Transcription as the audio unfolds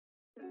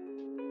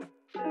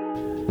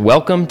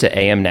Welcome to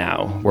AM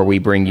Now, where we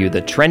bring you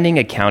the trending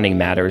accounting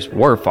matters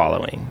we're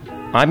following.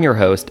 I'm your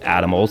host,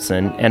 Adam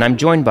Olson, and I'm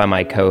joined by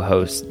my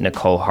co-hosts,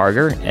 Nicole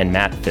Harger and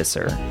Matt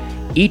Fisser.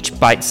 Each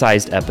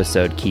bite-sized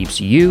episode keeps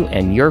you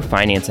and your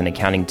finance and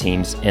accounting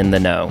teams in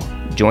the know.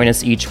 Join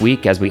us each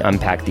week as we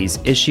unpack these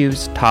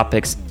issues,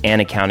 topics,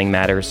 and accounting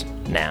matters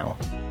now.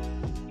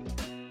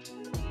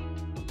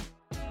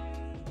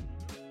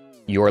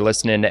 You're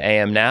listening to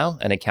AM Now,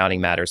 an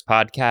Accounting Matters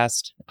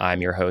podcast. I'm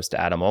your host,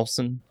 Adam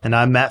Olson. And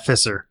I'm Matt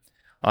Fisser.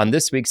 On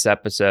this week's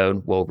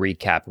episode, we'll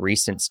recap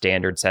recent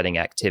standard-setting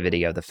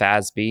activity of the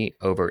FASB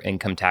over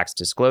income tax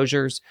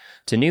disclosures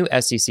to new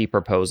SEC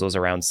proposals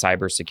around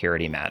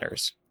cybersecurity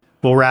matters.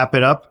 We'll wrap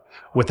it up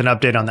with an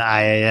update on the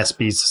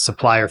IASB's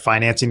supplier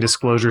financing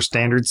disclosure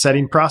standard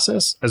setting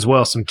process, as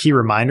well as some key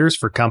reminders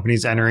for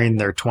companies entering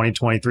their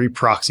 2023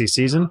 proxy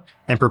season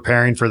and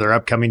preparing for their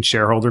upcoming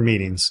shareholder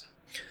meetings.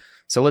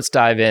 So let's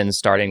dive in,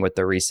 starting with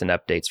the recent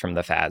updates from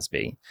the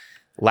FASB.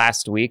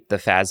 Last week, the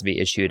FASB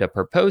issued a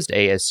proposed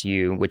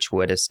ASU which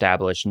would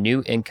establish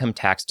new income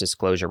tax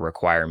disclosure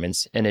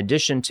requirements in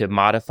addition to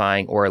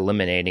modifying or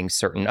eliminating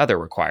certain other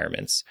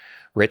requirements.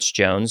 Rich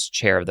Jones,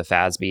 chair of the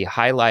FASB,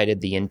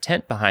 highlighted the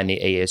intent behind the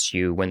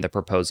ASU when the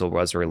proposal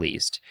was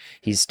released.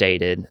 He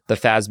stated, "The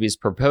FASB's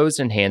proposed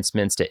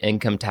enhancements to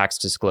income tax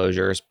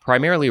disclosures,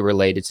 primarily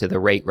related to the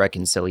rate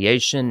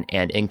reconciliation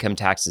and income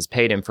taxes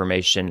paid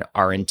information,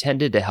 are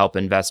intended to help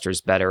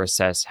investors better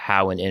assess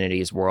how an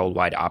entity's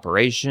worldwide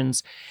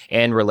operations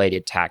and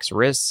related tax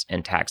risks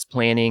and tax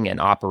planning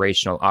and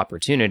operational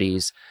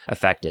opportunities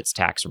affect its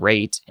tax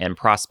rate and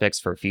prospects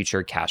for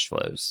future cash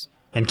flows."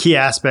 And key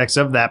aspects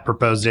of that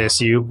proposed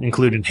ASU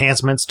include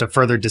enhancements to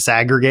further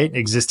disaggregate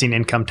existing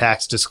income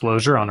tax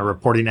disclosure on a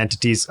reporting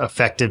entity's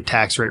effective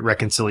tax rate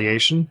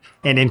reconciliation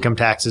and income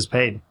taxes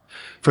paid.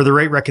 For the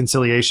rate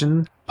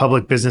reconciliation,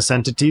 public business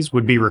entities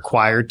would be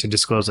required to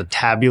disclose a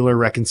tabular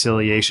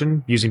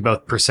reconciliation using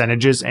both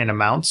percentages and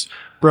amounts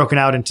broken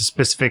out into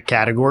specific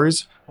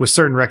categories, with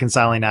certain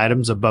reconciling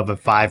items above a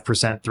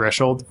 5%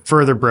 threshold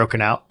further broken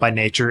out by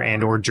nature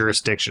and/or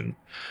jurisdiction.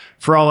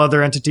 For all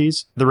other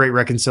entities, the rate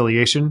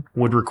reconciliation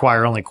would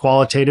require only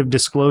qualitative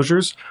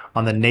disclosures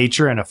on the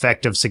nature and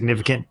effect of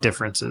significant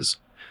differences.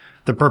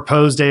 The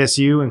proposed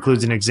ASU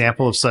includes an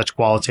example of such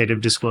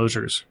qualitative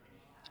disclosures.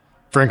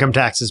 For income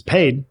taxes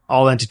paid,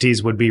 all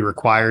entities would be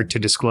required to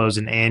disclose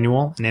an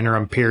annual and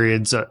interim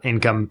periods of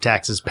income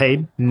taxes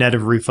paid, net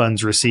of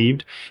refunds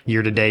received,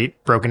 year to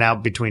date, broken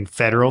out between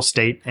federal,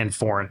 state, and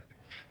foreign.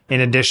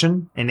 In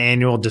addition, an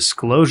annual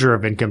disclosure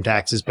of income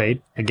taxes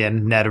paid,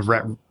 again, net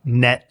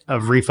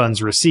of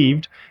refunds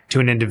received to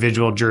an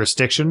individual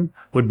jurisdiction,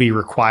 would be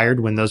required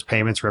when those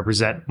payments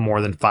represent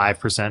more than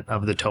 5%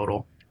 of the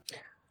total.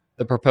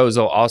 The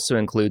proposal also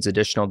includes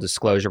additional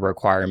disclosure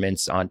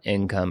requirements on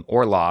income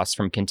or loss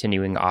from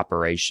continuing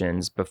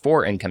operations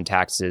before income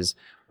taxes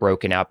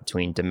broken out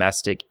between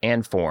domestic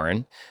and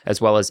foreign, as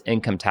well as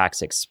income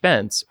tax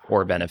expense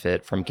or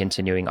benefit from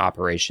continuing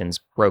operations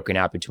broken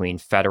out between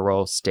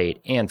federal,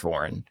 state, and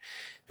foreign.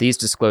 These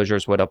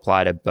disclosures would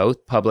apply to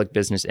both public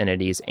business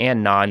entities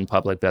and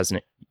non-public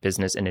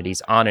business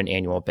entities on an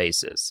annual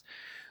basis.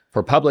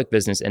 For public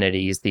business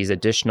entities, these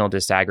additional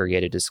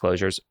disaggregated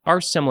disclosures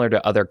are similar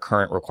to other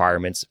current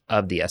requirements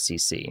of the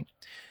SEC.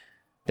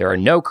 There are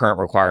no current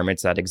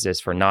requirements that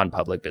exist for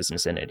non-public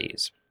business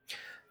entities.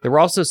 There were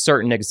also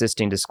certain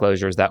existing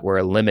disclosures that were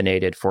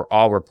eliminated for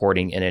all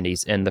reporting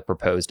entities in the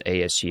proposed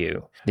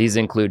ASU. These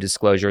include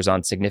disclosures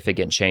on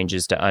significant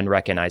changes to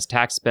unrecognized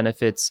tax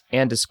benefits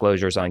and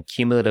disclosures on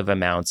cumulative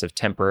amounts of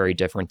temporary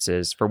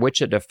differences for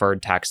which a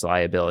deferred tax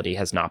liability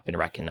has not been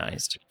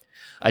recognized.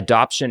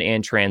 Adoption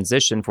and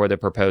transition for the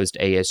proposed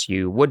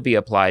ASU would be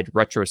applied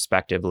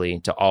retrospectively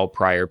to all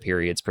prior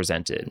periods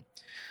presented.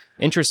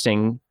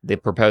 Interesting, the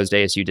proposed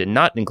ASU did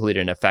not include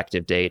an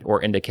effective date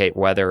or indicate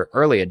whether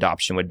early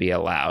adoption would be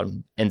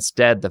allowed.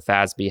 Instead, the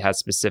FASB has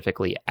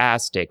specifically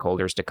asked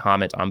stakeholders to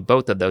comment on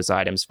both of those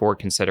items for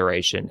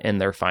consideration in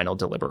their final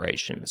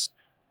deliberations.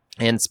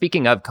 And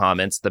speaking of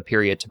comments, the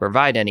period to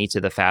provide any to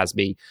the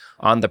FASB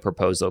on the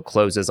proposal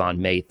closes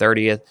on May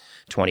 30th,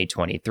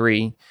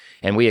 2023,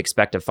 and we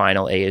expect a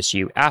final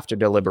ASU after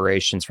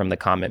deliberations from the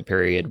comment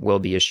period will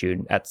be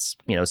issued at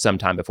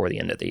sometime before the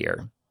end of the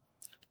year.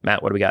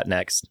 Matt, what do we got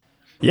next?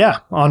 Yeah,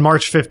 on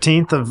March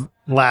 15th of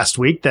last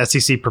week, the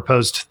SEC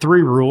proposed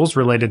 3 rules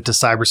related to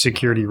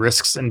cybersecurity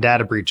risks and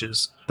data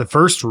breaches. The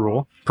first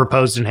rule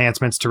proposed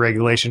enhancements to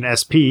Regulation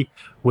SP,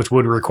 which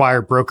would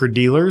require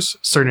broker-dealers,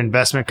 certain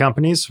investment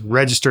companies,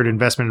 registered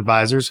investment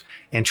advisors,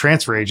 and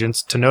transfer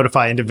agents to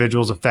notify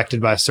individuals affected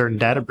by certain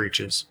data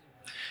breaches.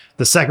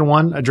 The second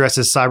one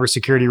addresses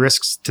cybersecurity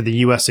risks to the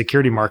U.S.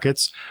 security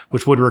markets,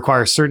 which would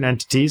require certain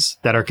entities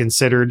that are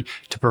considered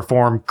to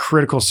perform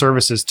critical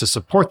services to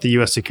support the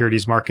U.S.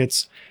 securities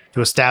markets to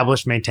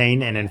establish,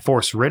 maintain, and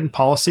enforce written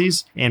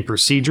policies and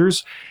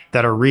procedures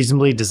that are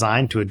reasonably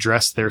designed to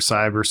address their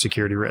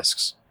cybersecurity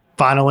risks.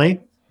 Finally,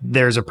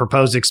 there's a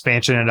proposed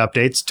expansion and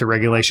updates to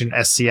Regulation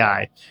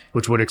SCI,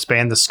 which would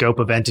expand the scope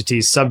of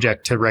entities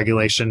subject to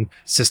regulation,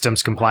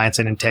 systems compliance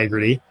and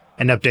integrity,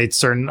 and updates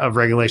certain of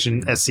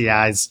Regulation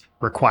SCI's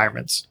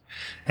requirements.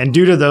 And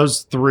due to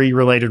those three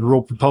related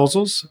rule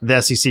proposals,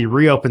 the SEC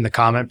reopened the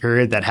comment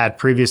period that had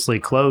previously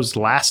closed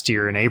last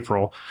year in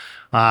April.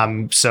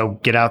 So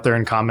get out there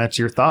and comment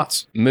your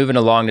thoughts. Moving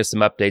along to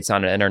some updates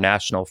on an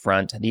international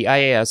front, the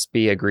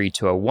IASB agreed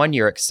to a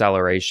 1-year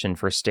acceleration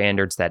for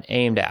standards that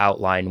aim to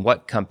outline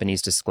what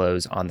companies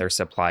disclose on their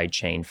supply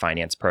chain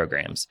finance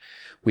programs.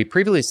 We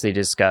previously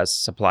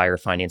discussed supplier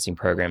financing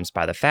programs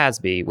by the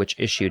FASB, which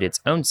issued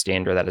its own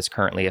standard that is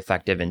currently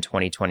effective in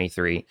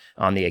 2023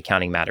 on the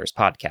Accounting Matters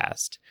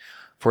podcast.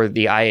 For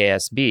the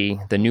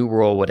IASB, the new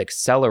rule would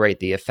accelerate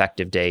the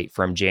effective date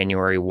from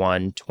January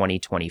 1,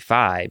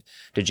 2025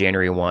 to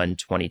January 1,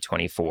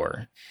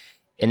 2024.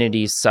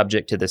 Entities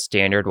subject to the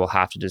standard will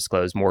have to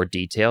disclose more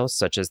details,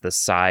 such as the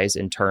size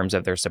and terms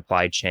of their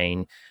supply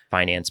chain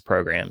finance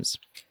programs.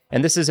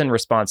 And this is in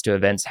response to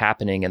events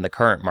happening in the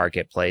current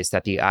marketplace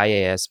that the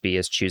IASB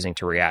is choosing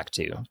to react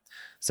to.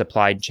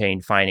 Supply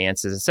chain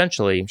finance is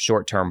essentially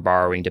short-term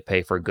borrowing to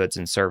pay for goods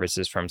and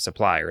services from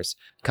suppliers.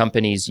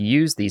 Companies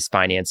use these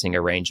financing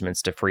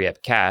arrangements to free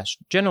up cash,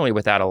 generally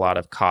without a lot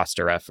of cost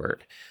or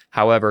effort.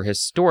 However,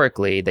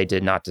 historically, they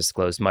did not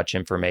disclose much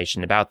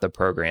information about the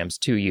programs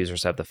to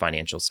users of the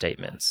financial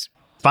statements.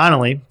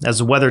 Finally, as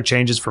the weather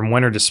changes from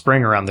winter to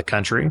spring around the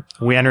country,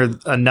 we enter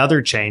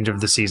another change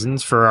of the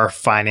seasons for our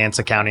finance,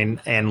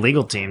 accounting, and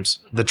legal teams,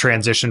 the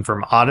transition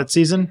from audit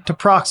season to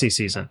proxy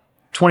season.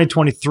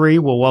 2023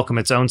 will welcome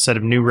its own set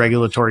of new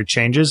regulatory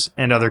changes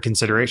and other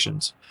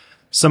considerations.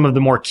 Some of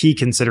the more key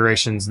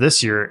considerations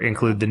this year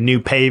include the new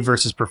pay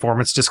versus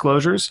performance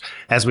disclosures,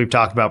 as we've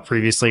talked about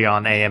previously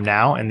on AM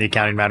Now and the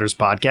Accounting Matters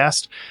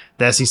podcast.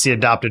 The SEC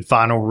adopted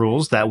final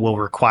rules that will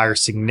require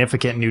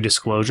significant new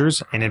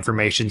disclosures and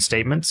information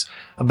statements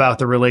about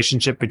the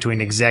relationship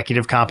between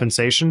executive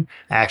compensation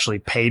actually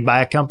paid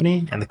by a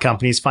company and the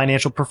company's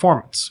financial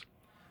performance.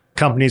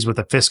 Companies with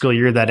a fiscal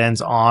year that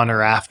ends on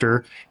or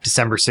after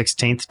December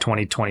 16th,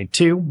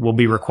 2022 will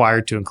be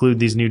required to include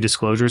these new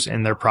disclosures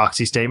in their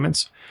proxy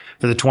statements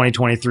for the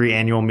 2023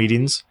 annual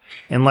meetings,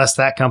 unless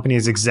that company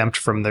is exempt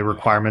from the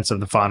requirements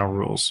of the final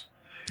rules.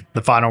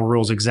 The final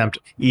rules exempt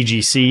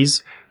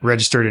EGCs,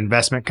 registered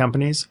investment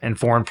companies, and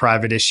foreign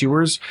private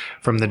issuers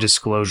from the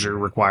disclosure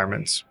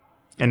requirements.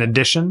 In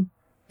addition,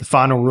 the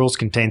final rules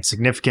contain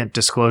significant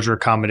disclosure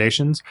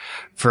accommodations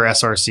for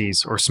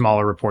SRCs, or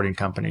smaller reporting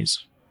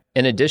companies.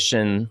 In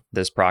addition,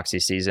 this proxy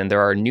season, there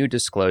are new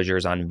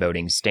disclosures on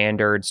voting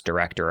standards,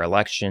 director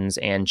elections,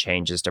 and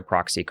changes to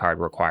proxy card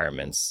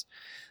requirements.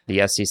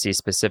 The SEC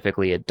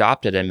specifically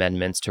adopted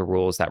amendments to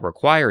rules that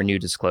require new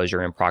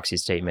disclosure in proxy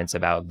statements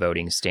about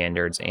voting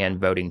standards and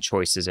voting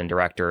choices in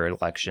director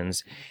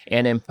elections,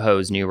 and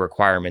impose new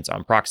requirements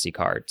on proxy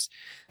cards.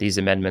 These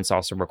amendments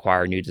also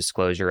require new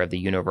disclosure of the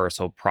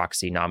universal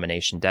proxy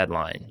nomination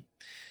deadline.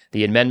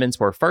 The amendments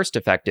were first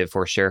effective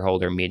for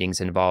shareholder meetings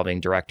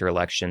involving director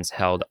elections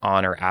held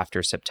on or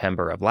after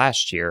September of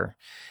last year.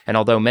 And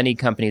although many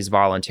companies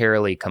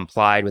voluntarily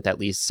complied with at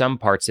least some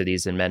parts of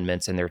these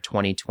amendments in their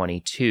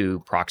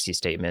 2022 proxy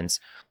statements,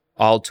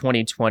 all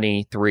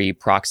 2023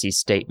 proxy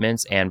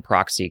statements and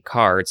proxy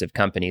cards of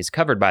companies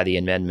covered by the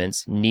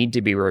amendments need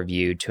to be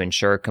reviewed to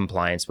ensure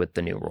compliance with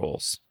the new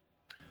rules.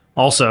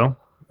 Also,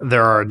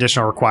 there are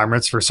additional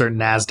requirements for certain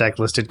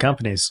NASDAQ-listed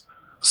companies.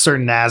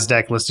 Certain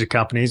NASDAQ-listed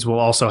companies will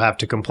also have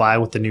to comply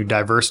with the new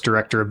diverse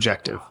director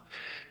objective.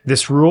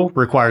 This rule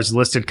requires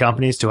listed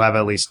companies to have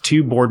at least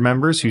 2 board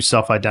members who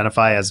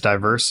self-identify as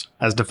diverse,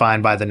 as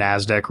defined by the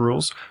NASDAQ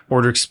rules,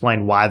 or to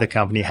explain why the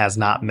company has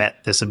not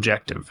met this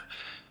objective.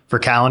 For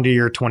calendar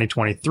year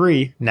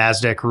 2023,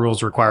 NASDAQ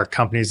rules require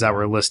companies that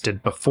were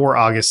listed before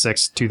August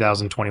 6,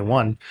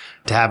 2021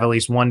 to have at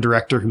least 1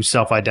 director who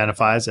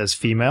self-identifies as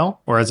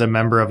female or as a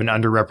member of an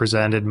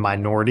underrepresented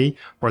minority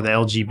or the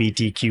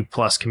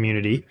LGBTQ+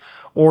 community,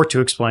 or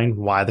to explain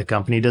why the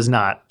company does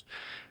not.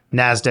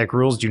 NASDAQ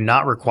rules do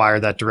not require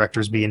that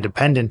directors be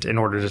independent in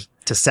order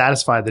to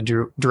satisfy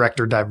the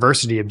director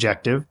diversity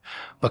objective,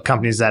 but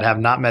companies that have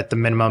not met the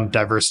minimum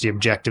diversity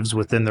objectives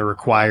within the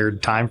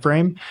required time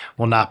frame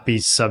will not be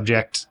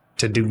subject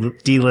to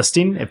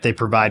delisting if they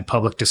provide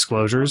public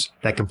disclosures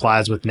that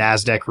complies with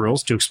NASDAQ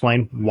rules to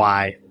explain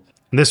why.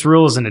 This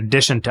rule is in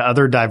addition to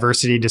other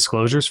diversity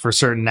disclosures for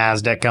certain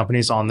NASDAQ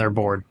companies on their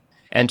board.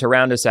 And to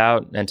round us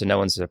out, and to no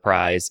one's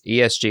surprise,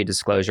 ESG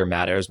disclosure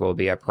matters will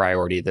be a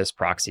priority this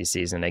proxy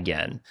season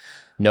again.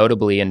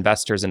 Notably,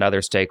 investors and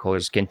other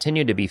stakeholders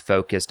continue to be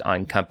focused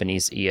on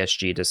companies'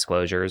 ESG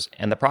disclosures,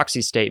 and the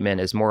proxy statement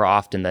is more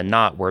often than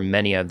not where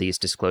many of these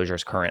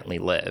disclosures currently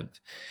live.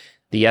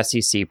 The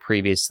SEC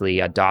previously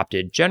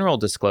adopted general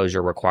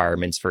disclosure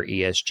requirements for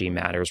ESG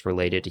matters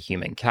related to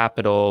human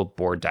capital,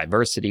 board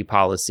diversity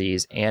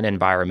policies, and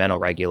environmental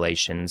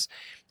regulations,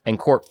 and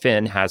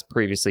CorpFin has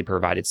previously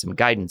provided some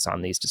guidance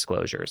on these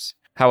disclosures.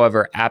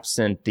 However,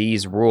 absent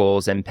these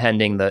rules and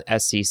pending the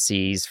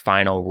SEC's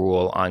final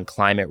rule on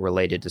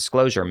climate-related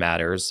disclosure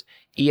matters,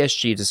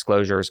 ESG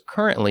disclosures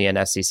currently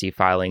in SEC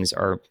filings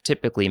are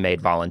typically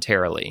made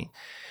voluntarily.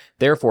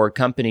 Therefore,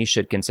 companies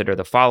should consider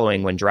the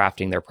following when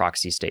drafting their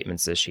proxy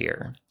statements this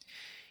year.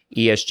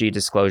 ESG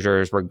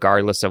disclosures,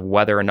 regardless of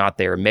whether or not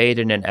they are made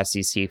in an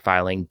SEC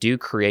filing, do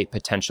create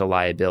potential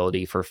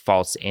liability for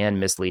false and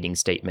misleading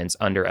statements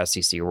under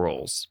SEC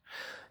rules.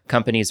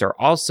 Companies are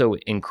also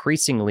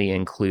increasingly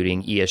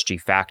including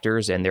ESG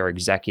factors in their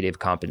executive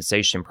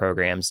compensation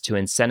programs to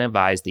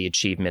incentivize the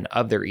achievement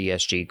of their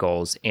ESG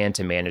goals and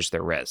to manage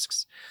their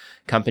risks.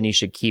 Companies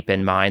should keep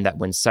in mind that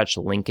when such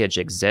linkage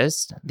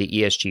exists, the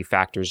ESG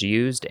factors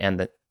used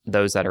and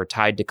those that are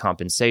tied to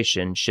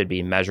compensation should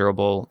be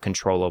measurable,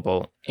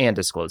 controllable, and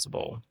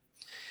disclosable.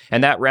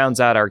 And that rounds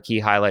out our key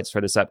highlights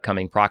for this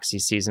upcoming proxy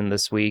season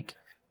this week.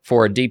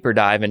 For a deeper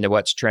dive into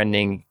what's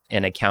trending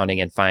in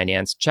accounting and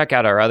finance, check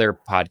out our other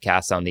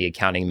podcasts on the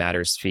Accounting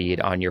Matters feed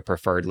on your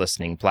preferred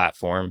listening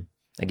platform.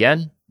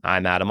 Again,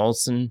 I'm Adam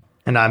Olson.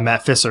 And I'm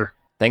Matt Fisser.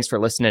 Thanks for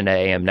listening to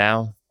AM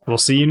Now. We'll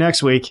see you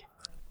next week.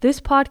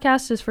 This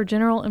podcast is for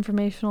general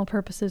informational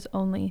purposes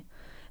only.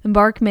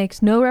 Embark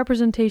makes no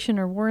representation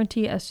or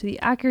warranty as to the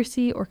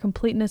accuracy or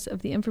completeness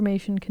of the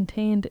information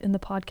contained in the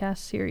podcast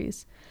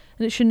series,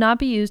 and it should not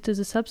be used as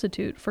a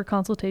substitute for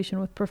consultation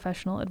with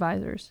professional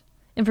advisors.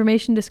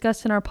 Information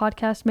discussed in our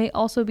podcast may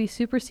also be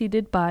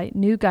superseded by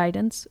new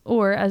guidance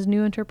or as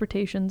new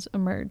interpretations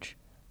emerge.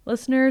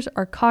 Listeners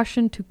are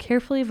cautioned to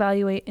carefully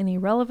evaluate any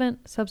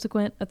relevant,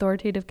 subsequent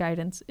authoritative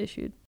guidance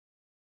issued.